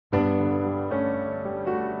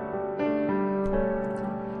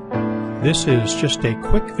This is just a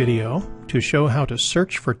quick video to show how to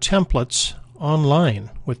search for templates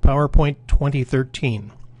online with PowerPoint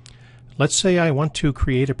 2013. Let's say I want to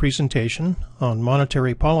create a presentation on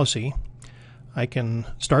monetary policy. I can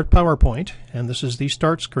start PowerPoint, and this is the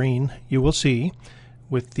start screen you will see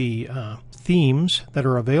with the themes that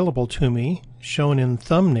are available to me shown in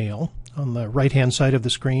thumbnail on the right hand side of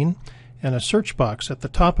the screen and a search box at the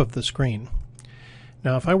top of the screen.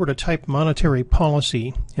 Now, if I were to type monetary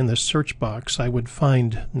policy in this search box, I would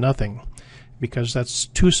find nothing because that's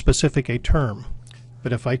too specific a term.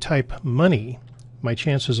 But if I type money, my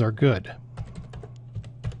chances are good.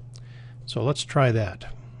 So let's try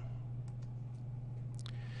that.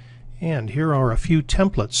 And here are a few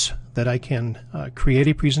templates that I can create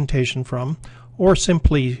a presentation from, or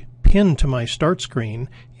simply pin to my start screen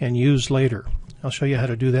and use later. I'll show you how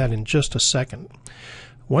to do that in just a second.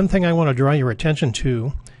 One thing I want to draw your attention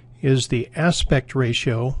to is the aspect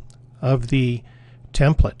ratio of the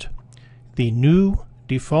template. The new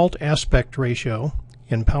default aspect ratio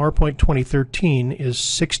in PowerPoint 2013 is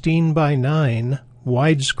 16:9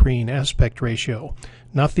 widescreen aspect ratio,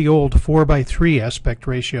 not the old 4:3 aspect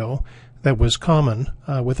ratio that was common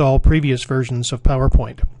with all previous versions of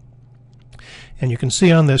PowerPoint. And you can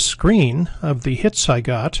see on this screen of the hits I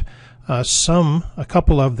got, a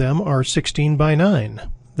couple of them are 16:9.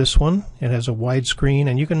 This one, it has a widescreen,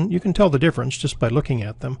 and you can tell the difference just by looking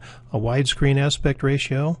at them. A widescreen aspect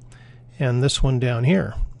ratio, and this one down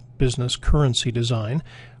here, business currency design,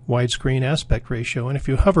 widescreen aspect ratio. And if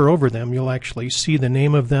you hover over them, you'll actually see the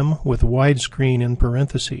name of them with widescreen in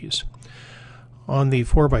parentheses. On the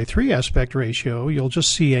 4:3 aspect ratio, you'll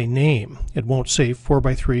just see a name. It won't say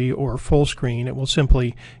 4:3 or full screen. It will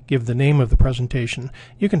simply give the name of the presentation.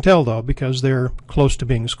 You can tell, though, because they're close to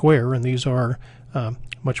being square, and these are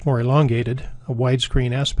much more elongated, a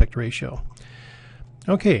widescreen aspect ratio.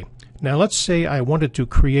 Okay, now let's say I wanted to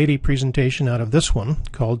create a presentation out of this one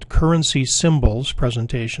called Currency Symbols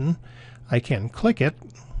Presentation. I can click it,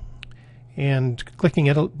 and clicking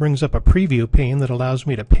it brings up a preview pane that allows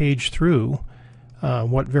me to page through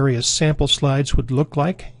what various sample slides would look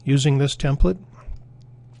like using this template.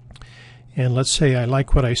 And let's say I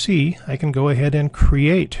like what I see, I can go ahead and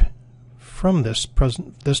create from this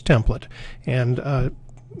template. And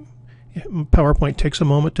PowerPoint takes a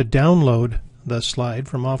moment to download the slide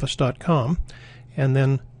from office.com and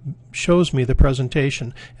then shows me the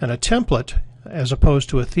presentation. And a template, as opposed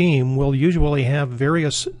to a theme, will usually have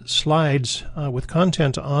various slides with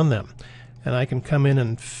content on them. And I can come in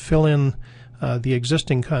and fill in the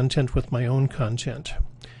existing content with my own content.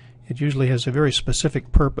 It usually has a very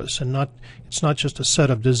specific purpose, and it's not just a set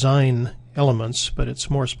of design elements, but it's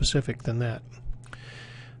more specific than that.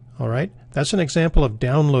 All right, that's an example of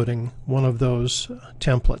downloading one of those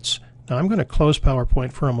templates. Now I'm going to close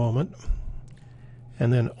PowerPoint for a moment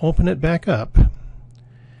and then open it back up.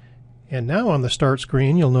 And now on the start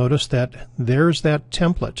screen, you'll notice that there's that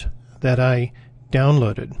template that I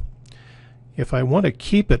downloaded. If I want to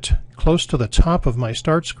keep it close to the top of my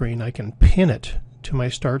start screen, I can pin it to my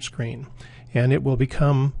start screen, and it will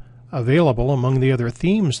become available among the other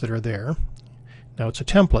themes that are there. Now, it's a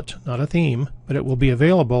template, not a theme, but it will be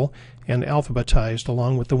available and alphabetized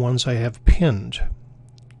along with the ones I have pinned.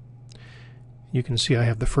 You can see I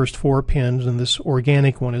have the first 4 pinned, and this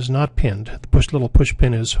organic one is not pinned. The little push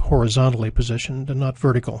pin is horizontally positioned and not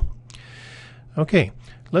vertical. Okay,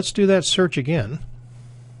 let's do that search again.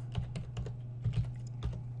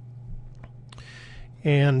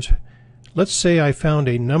 And let's say I found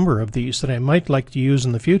a number of these that I might like to use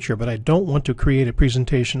in the future, but I don't want to create a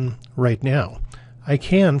presentation right now. I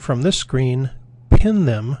can, from this screen, pin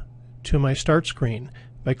them to my start screen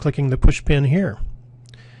by clicking the push pin here.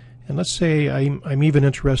 And let's say I'm even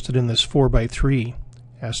interested in this 4:3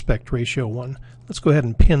 aspect ratio one. Let's go ahead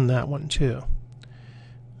and pin that one too.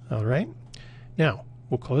 All right. Now,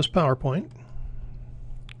 we'll close PowerPoint,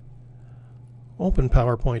 open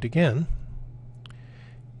PowerPoint again,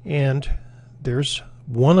 and there's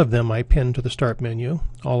one of them I pinned to the start menu,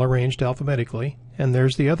 all arranged alphabetically, and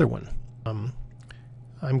there's the other one.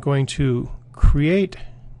 I'm going to create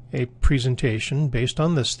a presentation based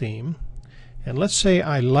on this theme, and let's say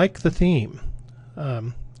I like the theme.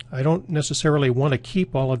 I don't necessarily want to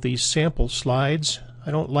keep all of these sample slides.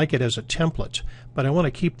 I don't like it as a template, but I want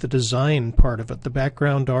to keep the design part of it, the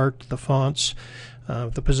background art, the fonts,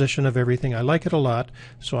 the position of everything. I like it a lot,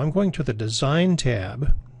 so I'm going to the Design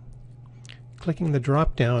tab, clicking the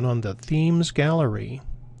drop down on the Themes Gallery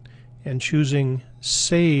and choosing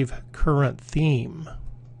Save Current Theme.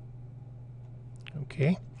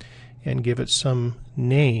 Okay, and give it some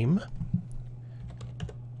name.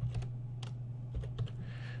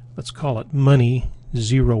 let's call it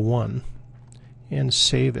Money01, and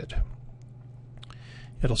save it.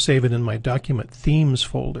 It'll save it in my Document Themes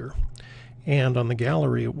folder, and on the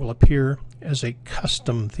gallery it will appear as a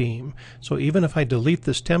custom theme. So even if I delete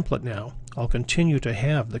this template now, I'll continue to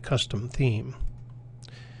have the custom theme.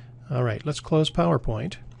 Alright, let's close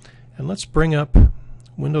PowerPoint and let's bring up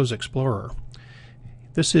Windows Explorer.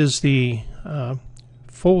 This is the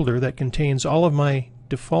folder that contains all of my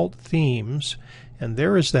default themes, and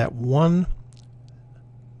there is that one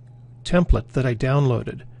template that I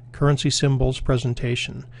downloaded, Currency Symbols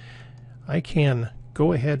Presentation. I can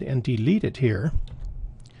go ahead and delete it here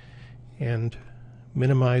and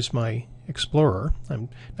minimize my Explorer.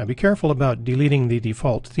 Now be careful about deleting the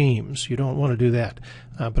default themes. You don't want to do that.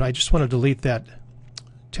 But I just want to delete that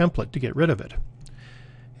template to get rid of it.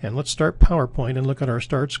 And let's start PowerPoint and look at our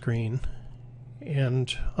start screen.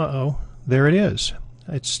 And there it is.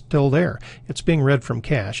 It's still there. It's being read from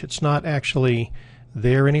cache. It's not actually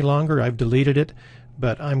there any longer. I've deleted it,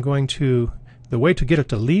 but I'm going to, the way to get it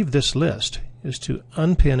to leave this list is to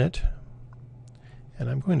unpin it, and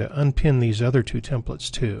I'm going to unpin these other two templates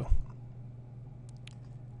too.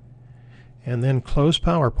 And then close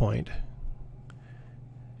PowerPoint,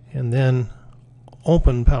 and then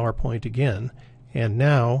open PowerPoint again, and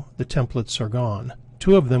now the templates are gone.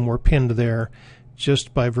 Two of them were pinned there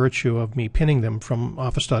just by virtue of me pinning them from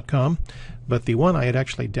Office.com, but the one I had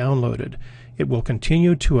actually downloaded, it will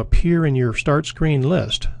continue to appear in your start screen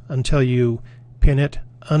list until you pin it,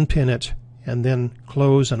 unpin it, and then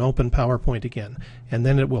close and open PowerPoint again, and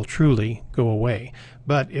then it will truly go away.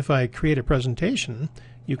 But if I create a presentation,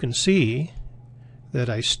 you can see that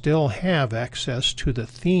I still have access to the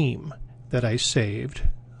theme that I saved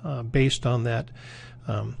based on that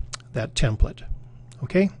template.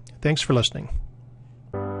 Okay? Thanks for listening.